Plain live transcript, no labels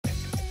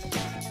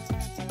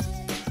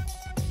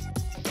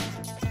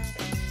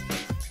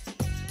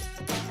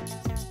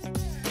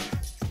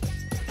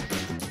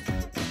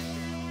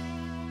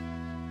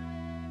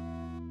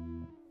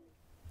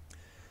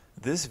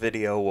This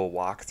video will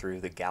walk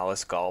through the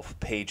Gallus Golf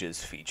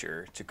Pages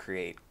feature to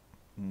create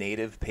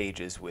native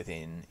pages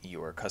within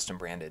your custom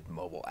branded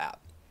mobile app.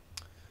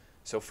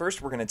 So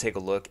first we're going to take a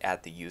look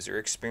at the user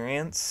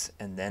experience,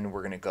 and then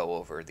we're going to go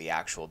over the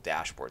actual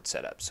dashboard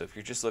setup. So if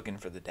you're just looking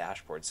for the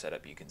dashboard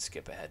setup, you can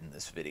skip ahead in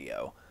this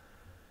video.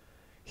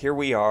 Here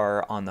we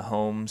are on the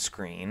home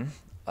screen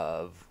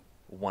of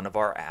one of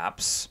our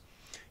apps.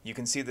 You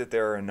can see that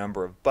there are a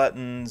number of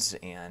buttons,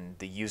 and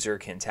the user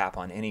can tap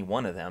on any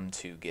one of them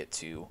to get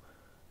to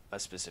a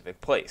specific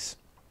place.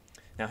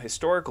 Now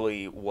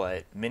historically,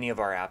 what many of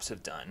our apps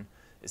have done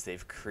is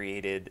they've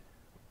created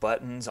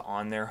buttons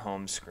on their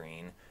home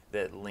screen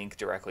that link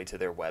directly to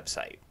their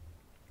website.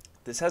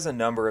 This has a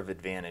number of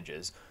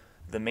advantages.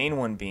 The main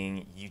one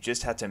being you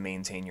just have to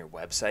maintain your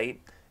website,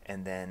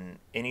 and then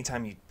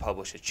anytime you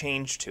publish a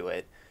change to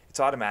it, it's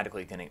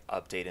automatically going to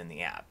update in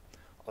the app.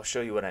 I'll show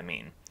you what I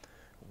mean.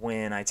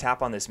 When I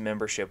tap on this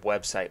membership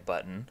website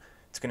button,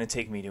 it's going to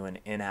take me to an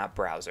in-app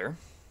browser.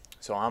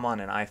 So I'm on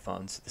an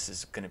iPhone, so this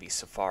is going to be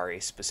Safari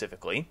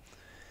specifically,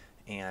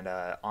 and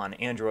on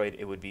Android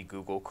it would be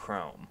Google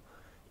Chrome.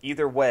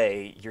 Either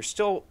way, you're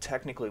still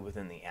technically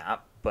within the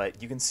app,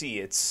 but you can see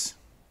it's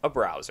a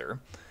browser,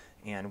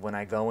 and when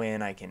I go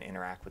in I can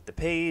interact with the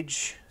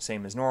page,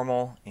 same as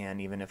normal, and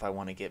even if I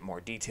want to get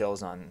more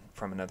details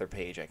from another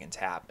page, I can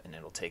tap and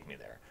it'll take me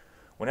there.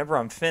 Whenever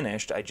I'm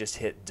finished, I just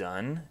hit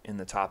done in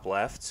the top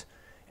left,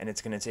 and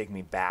it's going to take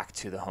me back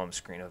to the home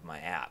screen of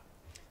my app.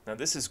 Now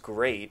this is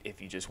great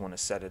if you just want to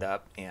set it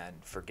up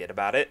and forget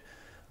about it,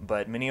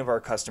 but many of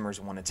our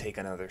customers want to take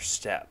another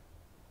step.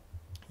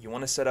 You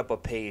want to set up a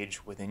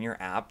page within your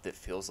app that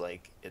feels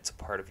like it's a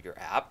part of your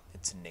app,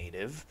 it's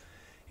native,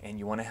 and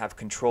you want to have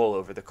control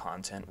over the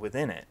content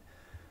within it.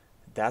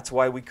 That's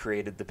why we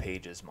created the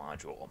Pages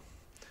module.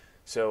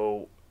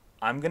 So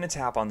I'm going to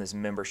tap on this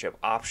Membership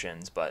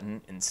Options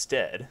button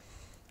instead,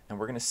 and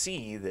we're going to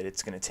see that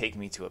it's going to take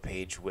me to a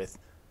page with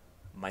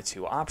my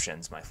two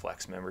options, my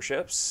Flex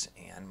memberships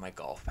and my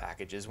Golf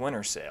Packages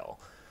winter sale.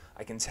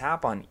 I can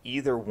tap on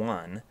either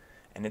one,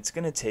 and it's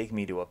going to take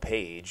me to a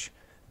page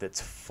that's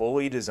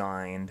fully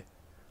designed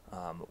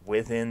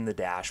within the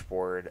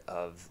dashboard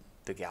of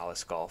the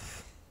Gallus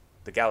Golf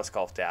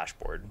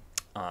dashboard.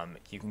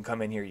 You can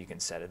come in here, you can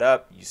set it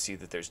up. You see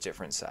that there's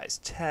different size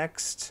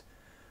text,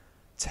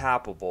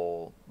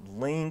 tappable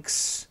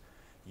links.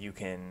 You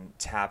can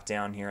tap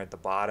down here at the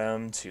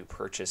bottom to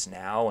purchase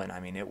now, and I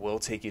mean it will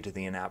take you to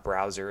the in-app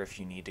browser if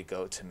you need to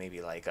go to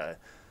maybe like a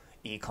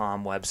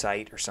e-com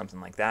website or something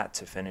like that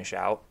to finish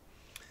out.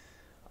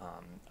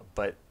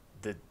 But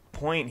the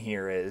point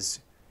here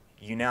is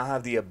you now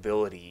have the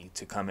ability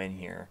to come in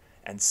here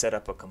and set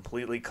up a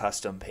completely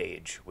custom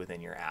page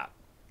within your app.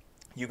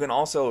 You can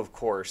also, of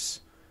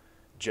course,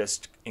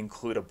 just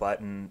include a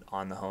button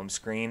on the home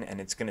screen,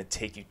 and it's going to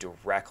take you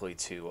directly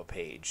to a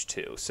page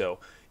too. So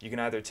you can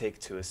either take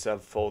to a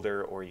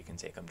subfolder or you can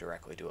take them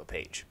directly to a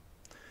page.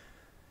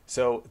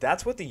 So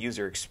that's what the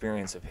user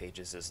experience of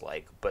Pages is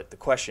like, but the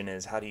question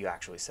is, how do you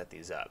actually set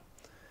these up?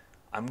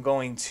 I'm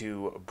going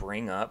to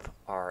bring up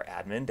our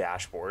admin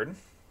dashboard.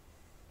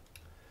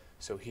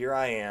 So here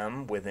I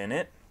am within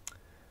it.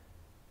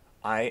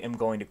 I am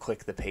going to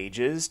click the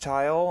Pages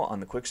tile on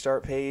the Quick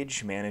Start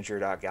page,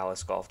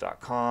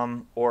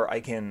 manager.gallusgolf.com, or I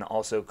can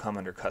also come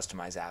under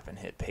Customize App and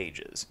hit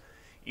Pages.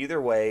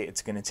 Either way,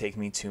 it's going to take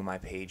me to my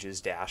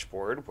Pages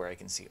dashboard where I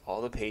can see all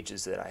the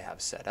pages that I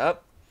have set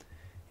up,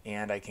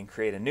 and I can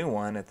create a new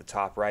one at the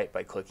top right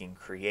by clicking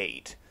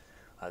Create.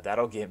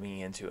 That'll get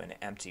me into an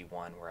empty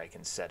one where I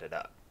can set it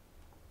up.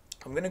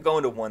 I'm going to go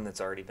into one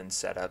that's already been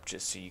set up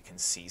just so you can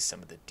see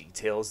some of the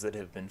details that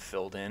have been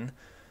filled in.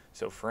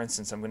 So for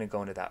instance, I'm going to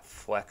go into that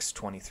Flex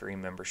 23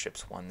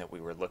 memberships one that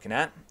we were looking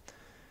at.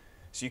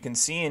 So you can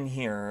see in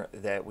here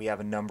that we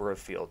have a number of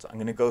fields. I'm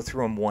going to go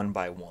through them one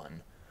by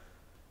one.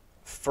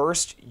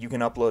 First, you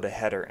can upload a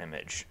header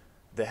image.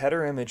 The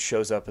header image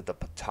shows up at the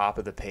top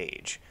of the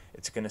page.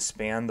 It's going to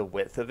span the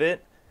width of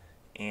it,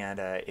 and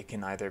it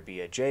can either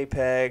be a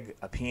JPEG,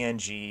 a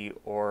PNG,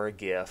 or a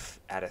GIF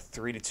at a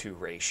 3:2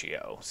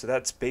 ratio. So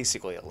that's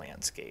basically a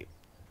landscape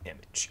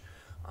image.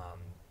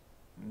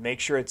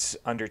 Make sure it's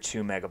under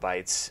 2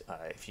 megabytes.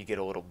 If you get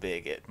a little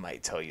big, it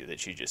might tell you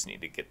that you just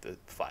need to get the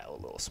file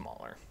a little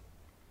smaller.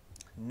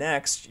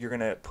 Next, you're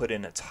going to put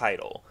in a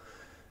title.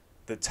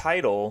 The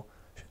title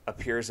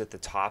appears at the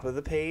top of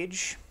the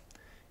page,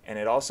 and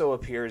it also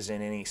appears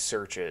in any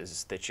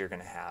searches that you're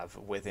going to have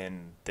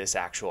within this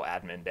actual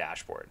admin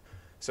dashboard.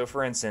 So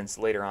for instance,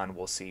 later on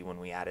we'll see when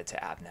we add it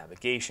to app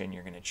navigation,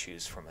 you're going to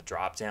choose from a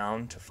drop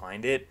down to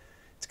find it.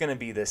 It's going to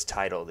be this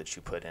title that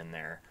you put in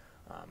there.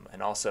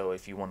 And also,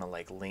 if you want to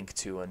like link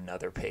to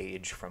another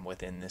page from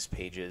within this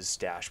Pages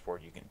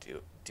dashboard, you can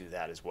do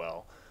that as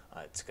well.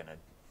 It's going to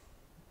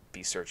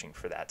be searching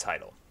for that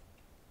title.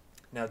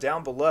 Now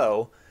down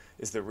below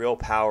is the real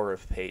power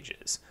of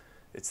Pages.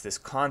 It's this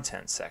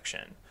content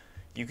section.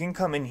 You can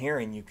come in here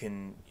and you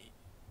can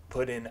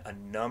put in a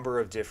number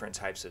of different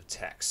types of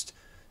text.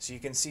 So you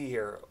can see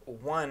here,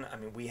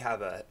 we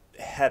have a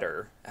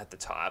header at the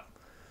top.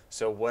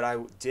 So what I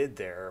did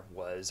there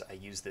was I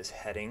used this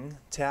heading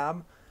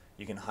tab.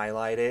 You can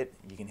highlight it,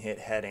 you can hit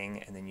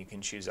heading, and then you can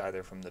choose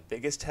either from the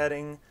biggest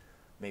heading,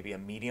 maybe a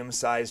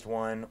medium-sized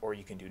one, or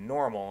you can do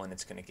normal, and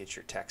it's going to get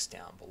your text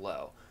down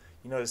below.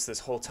 You notice this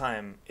whole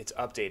time it's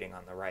updating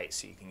on the right,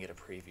 so you can get a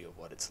preview of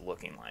what it's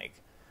looking like.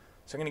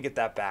 So I'm going to get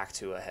that back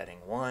to a heading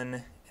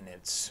 1, and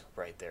it's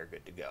right there,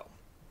 good to go.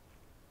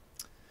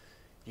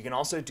 You can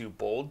also do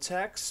bold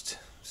text,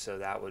 so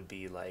that would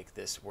be like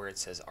this where it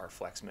says our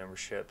Flex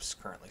memberships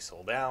currently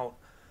sold out.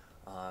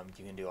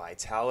 You can do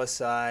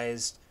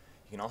italicized.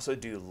 You can also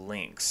do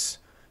links.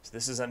 So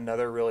this is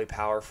another really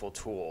powerful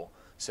tool.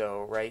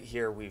 So right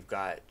here we've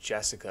got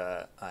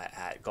Jessica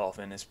at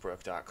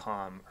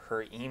golfinnisbrook.com,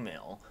 her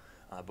email,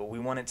 but we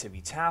want it to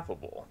be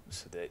tappable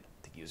so that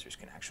the users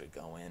can actually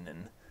go in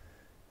and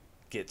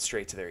get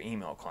straight to their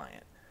email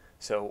client.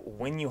 So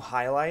when you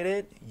highlight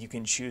it, you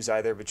can choose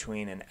either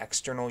between an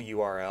external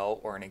URL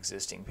or an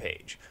existing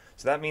page.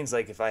 So that means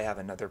like if I have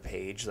another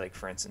page, like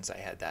for instance I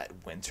had that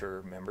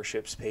winter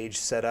memberships page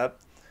set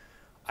up,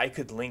 I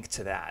could link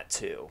to that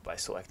too by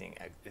selecting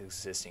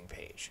existing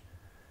page.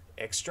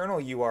 External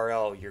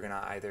URL, you're going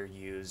to either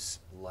use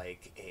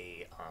like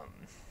a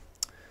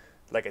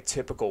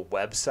typical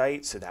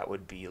website, so that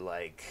would be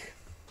like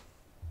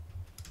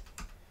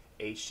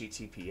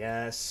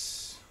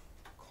https://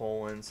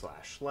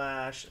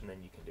 and then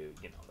you can do,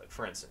 like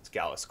for instance,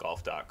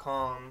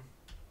 gallusgolf.com.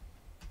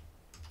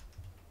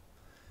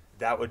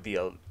 That would be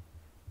a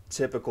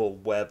typical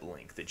web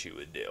link that you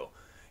would do.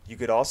 You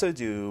could also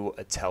do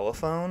a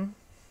telephone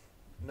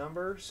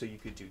number, so you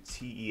could do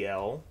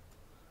TEL :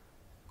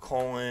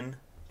 and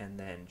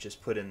then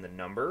just put in the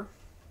number.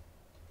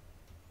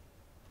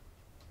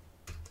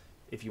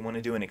 If you want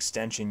to do an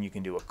extension, you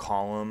can do a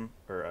column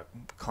or a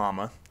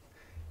comma,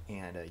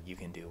 and you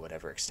can do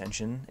whatever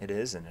extension it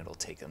is, and it'll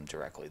take them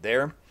directly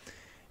there.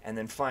 And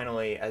then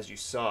finally, as you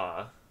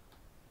saw,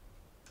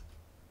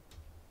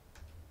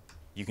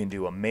 you can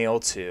do a mail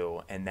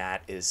to, and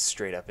that is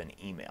straight up an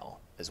email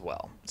as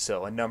well.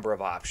 So a number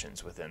of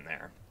options within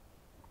there.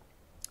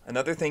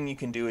 Another thing you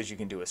can do is you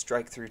can do a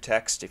strike through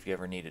text if you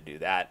ever need to do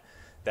that.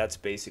 That's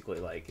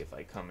basically like if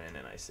I come in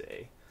and I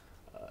say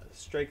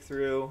strike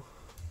through,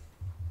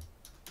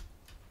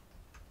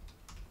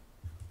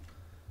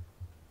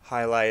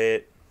 highlight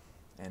it,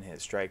 and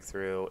hit strike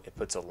through, it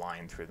puts a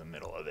line through the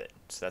middle of it.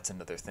 So that's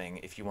another thing.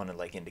 If you want to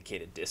like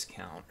indicate a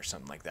discount or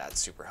something like that, it's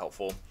super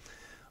helpful.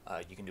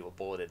 You can do a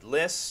bulleted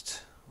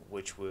list,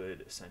 which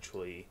would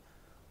essentially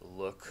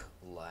look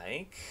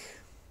like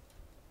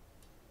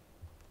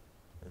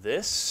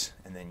this,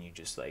 and then you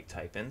just like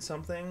type in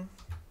something,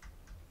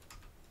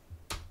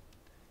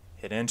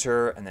 hit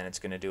enter, and then it's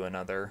going to do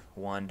another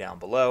one down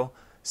below.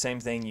 Same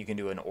thing, you can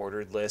do an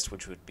ordered list,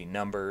 which would be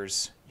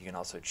numbers. You can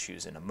also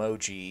choose an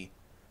emoji,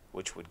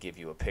 which would give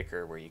you a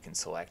picker where you can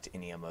select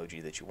any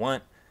emoji that you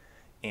want,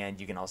 and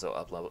you can also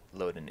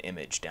upload an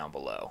image down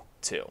below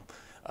too.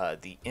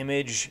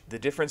 The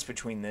difference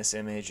between this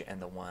image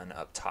and the one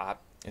up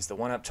top is the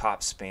one up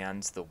top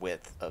spans the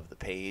width of the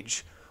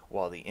page,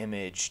 while the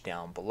image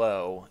down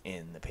below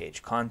in the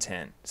page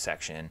content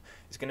section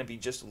is going to be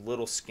just a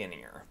little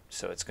skinnier,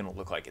 so it's going to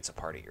look like it's a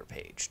part of your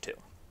page too.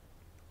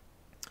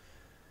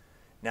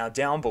 Now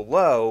down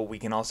below, we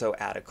can also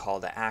add a call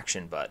to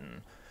action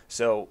button.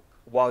 So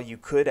while you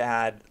could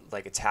add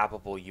like a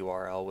tappable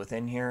URL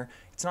within here,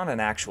 it's not an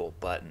actual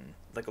button.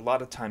 Like a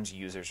lot of times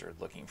users are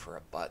looking for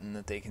a button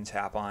that they can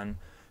tap on.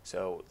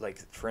 So like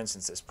for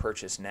instance this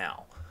purchase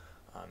now.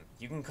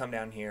 You can come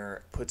down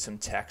here, put some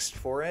text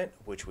for it,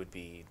 which would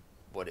be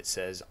what it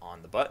says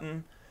on the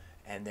button,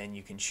 and then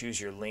you can choose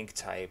your link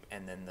type,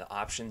 and then the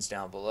options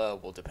down below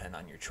will depend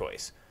on your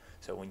choice.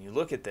 So when you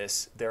look at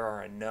this, there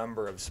are a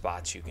number of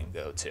spots you can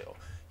go to.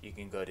 You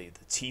can go to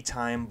the tee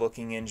time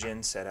booking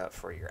engine set up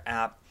for your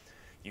app.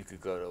 You could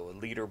go to a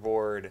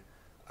leaderboard,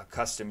 a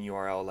custom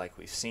URL like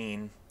we've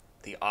seen,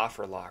 the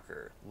offer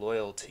locker,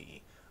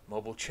 loyalty,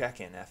 mobile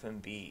check-in,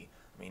 F&B.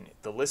 I mean,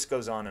 the list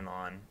goes on and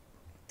on.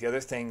 The other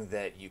thing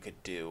that you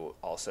could do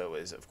also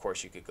is, of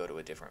course, you could go to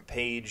a different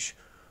page,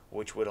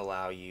 which would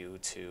allow you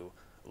to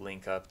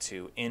link up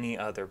to any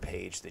other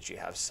page that you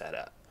have set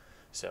up.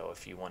 So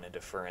if you wanted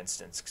to, for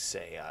instance,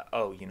 say,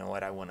 oh, you know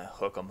what, I want to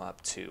hook them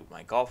up to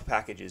my golf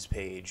packages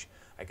page,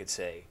 I could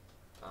say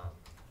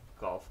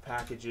golf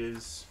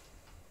packages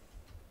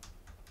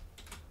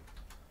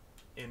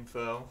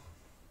info,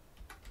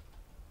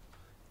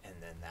 and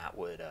then that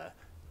would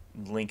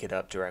link it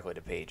up directly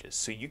to pages.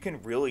 So you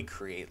can really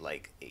create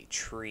like a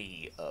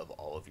tree of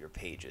all of your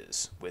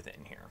pages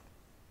within here.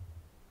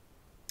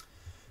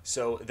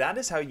 So that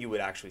is how you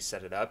would actually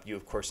set it up. You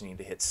of course need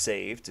to hit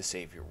save to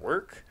save your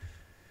work,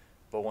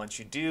 but once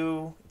you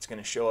do, it's going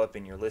to show up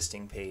in your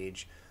listing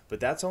page,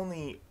 but that's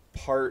only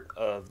part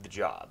of the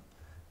job.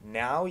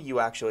 Now you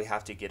actually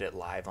have to get it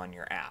live on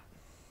your app.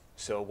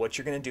 So what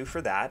you're going to do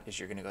for that is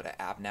you're going to go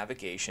to app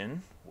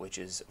navigation, which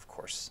is of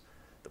course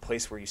the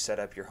place where you set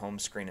up your home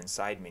screen and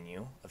side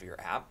menu of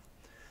your app.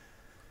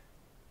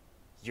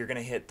 You're going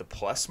to hit the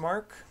plus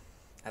mark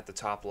at the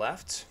top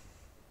left,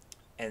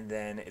 and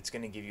then it's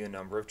going to give you a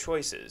number of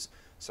choices.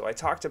 So I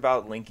talked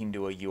about linking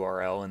to a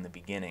URL in the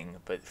beginning,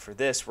 but for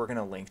this we're going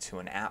to link to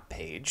an app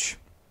page.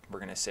 We're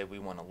going to say we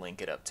want to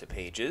link it up to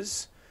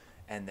pages,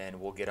 and then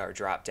we'll get our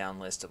drop down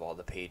list of all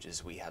the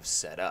pages we have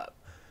set up.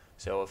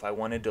 So if I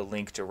wanted to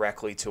link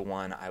directly to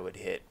one, I would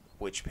hit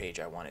which page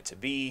I want it to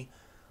be,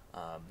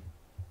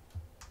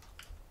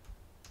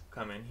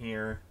 come in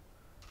here,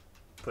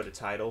 put a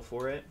title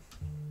for it,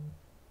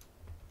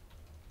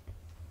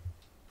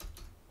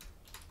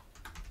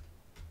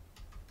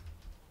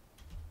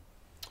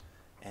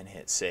 and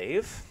hit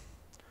save,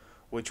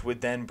 which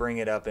would then bring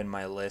it up in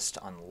my list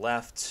on the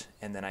left,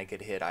 and then I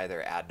could hit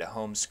either add to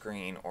home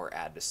screen or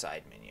add to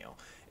side menu.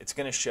 It's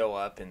going to show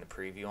up in the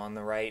preview on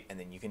the right, and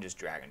then you can just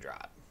drag and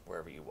drop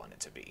wherever you want it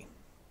to be.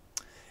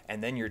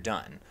 And then you're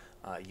done.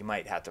 You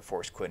might have to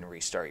force quit and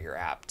restart your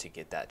app to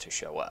get that to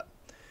show up.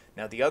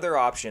 Now the other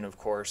option, of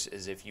course,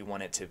 is if you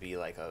want it to be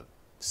like a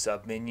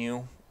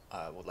sub-menu,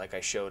 like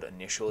I showed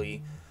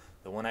initially.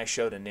 The one I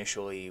showed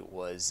initially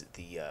was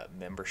the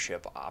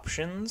membership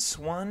options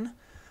one.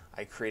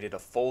 I created a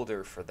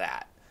folder for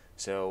that.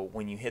 So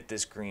when you hit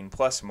this green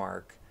plus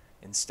mark,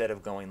 instead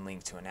of going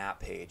link to an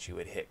app page, you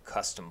would hit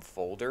custom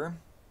folder,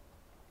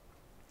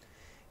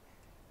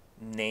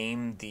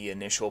 name the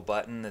initial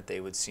button that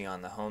they would see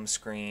on the home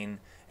screen,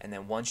 and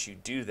then once you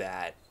do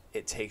that,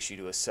 it takes you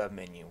to a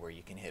submenu where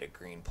you can hit a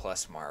green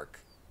plus mark,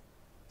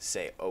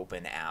 say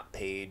open app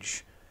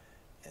page,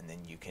 and then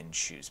you can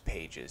choose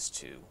pages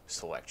to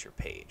select your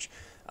page.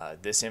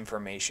 This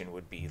information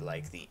would be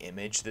like the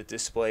image that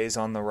displays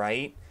on the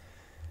right,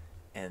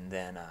 and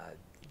then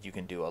you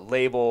can do a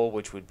label,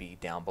 which would be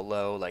down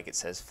below, like it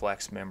says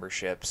Flex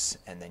Memberships,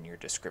 and then your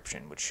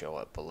description would show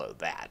up below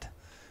that.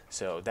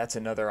 So that's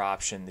another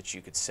option that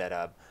you could set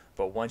up,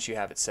 but once you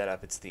have it set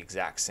up, it's the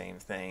exact same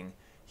thing.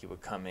 You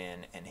would come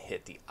in and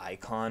hit the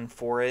icon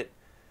for it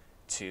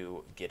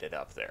to get it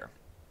up there.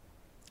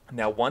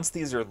 Now once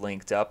these are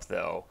linked up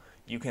though,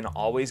 you can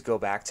always go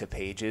back to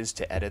pages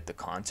to edit the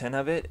content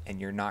of it,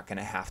 and you're not going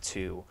to have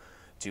to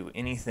do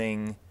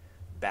anything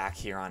back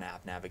here on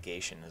app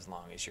navigation as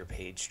long as your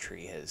page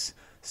tree has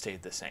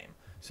stayed the same.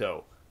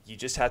 So you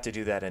just have to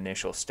do that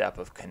initial step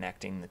of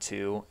connecting the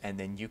two, and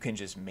then you can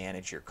just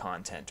manage your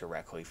content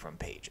directly from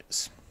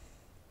pages.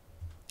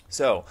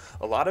 So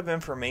a lot of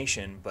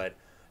information, but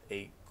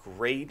a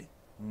great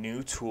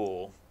new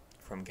tool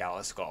from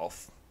Gallus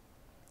Golf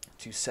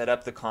to set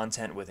up the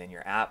content within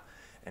your app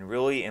and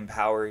really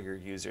empower your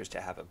users to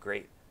have a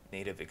great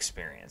native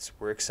experience.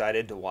 We're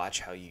excited to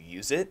watch how you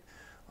use it.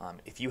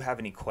 If you have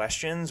any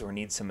questions or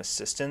need some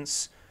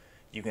assistance,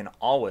 you can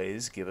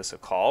always give us a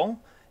call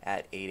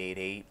at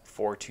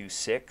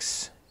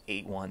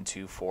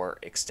 888-426-8124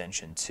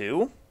 extension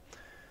 2.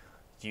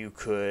 You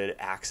could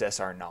access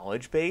our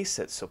knowledge base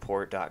at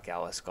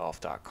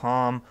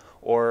support.gallusgolf.com,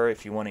 or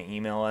if you want to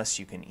email us,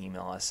 you can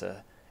email us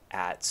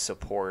at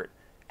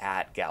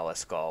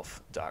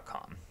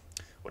support@gallusgolf.com.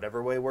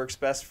 Whatever way works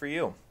best for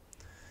you.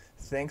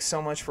 Thanks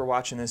so much for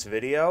watching this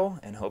video,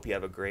 and hope you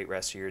have a great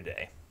rest of your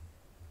day.